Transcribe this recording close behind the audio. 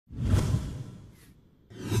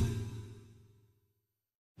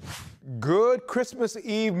Good Christmas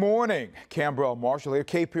Eve morning. Cambrell Marshall here,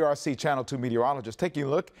 KPRC Channel 2 meteorologist. Taking a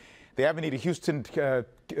look, the Avenida Houston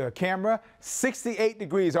camera, 68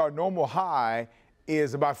 degrees. Our normal high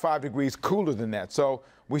is about 5 degrees cooler than that. So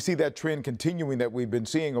we see that trend continuing that we've been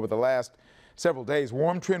seeing over the last several days.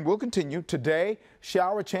 Warm trend will continue. Today,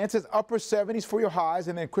 shower chances, upper 70s for your highs,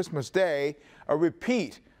 and then Christmas Day, a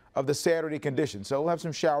repeat of the Saturday conditions. So we'll have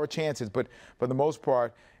some shower chances, but for the most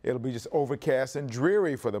part, it'll be just overcast and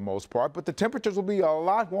dreary for the most part. But the temperatures will be a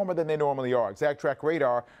lot warmer than they normally are. Exact track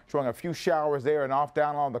radar showing a few showers there and off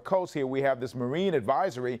down along the coast here. We have this marine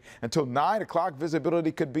advisory until 9 o'clock.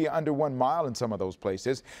 Visibility could be under 1 mile in some of those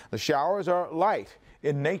places. The showers are light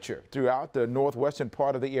in nature throughout the northwestern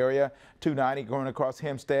part of the area, 290 going across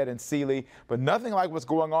Hempstead and Sealy, but nothing like what's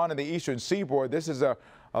going on in the eastern seaboard. This is a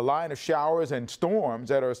line of showers and storms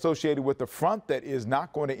that are associated with the front that is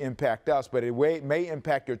not going to impact us, but it may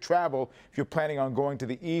impact your travel if you're planning on going to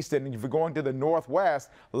the east. And if you're going to the northwest,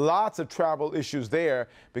 lots of travel issues there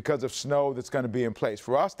because of snow that's going to be in place.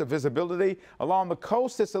 For us, the visibility along the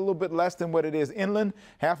coast is a little bit less than what it is inland,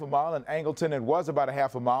 half a mile. In Angleton, it was about a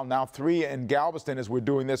half a mile. Now 3 in Galveston as we're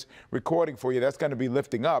doing this recording for you. That's going to be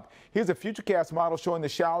lifting up. Here's a Futurecast model showing the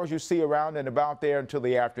showers you see around and about there until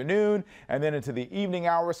the afternoon, and then into the evening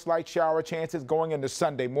hours. Slight shower chances going into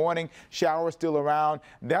Sunday morning. Showers still around.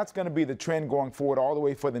 That's going to be the trend going forward all the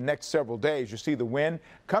way for the next several days. You see the wind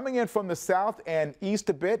coming in from the south and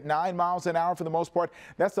east a bit, 9 miles an hour for the most part.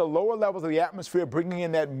 That's the lower levels of the atmosphere bringing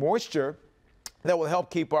in that moisture that will help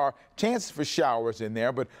keep our chances for showers in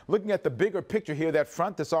there. But looking at the bigger picture here, that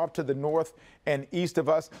front that's off to the north and east of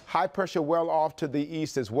us, high pressure well off to the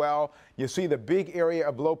east as well. You see the big area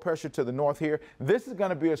of low pressure to the north here. This is going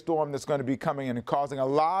to be a storm that's going to be coming in and causing a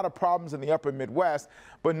lot of problems in the upper Midwest,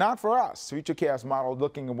 but not for us. Futurecast model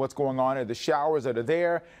looking at what's going on here. The showers that are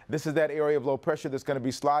there. This is that area of low pressure that's going to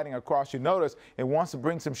be sliding across. You notice it wants to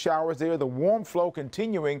bring some showers there. The warm flow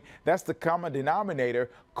continuing. That's the common denominator.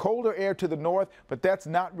 Colder air to the north, but that's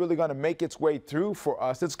not really going to make its way through for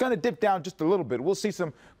us. It's going to dip down just a little bit. We'll see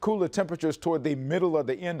some cooler temperatures toward the middle of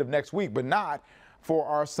the end of next week, but not for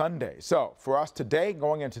our Sunday. So for us today,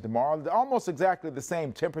 going into tomorrow, almost exactly the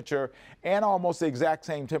same temperature and almost the exact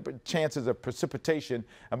same chances of precipitation,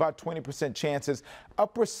 about 20% chances.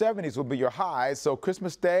 Upper 70s will be your highs. So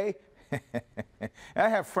Christmas Day, I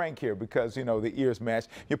have Frank here because, you know, the ears match.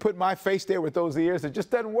 You put my face there with those ears, it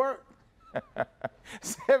just doesn't work.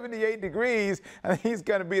 78 degrees, and he's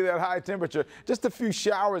going to be that high temperature. Just a few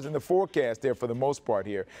showers in the forecast there for the most part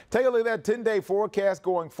here. Take a look at that 10-day forecast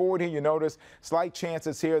going forward here. You notice slight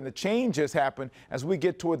chances here, and the changes happen as we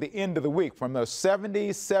get toward the end of the week, from the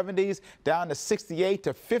 70s down to 68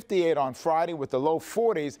 to 58 on Friday with the low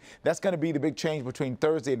 40s. That's going to be the big change between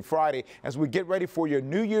Thursday and Friday. As we get ready for your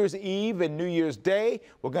New Year's Eve and New Year's Day,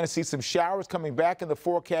 we're going to see some showers coming back in the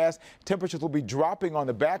forecast. Temperatures will be dropping on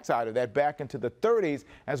the backside of that, back into the 30s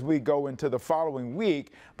as we go into the following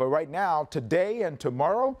week. But right now, today and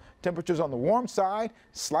tomorrow, temperatures on the warm side,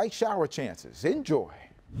 slight shower chances. Enjoy.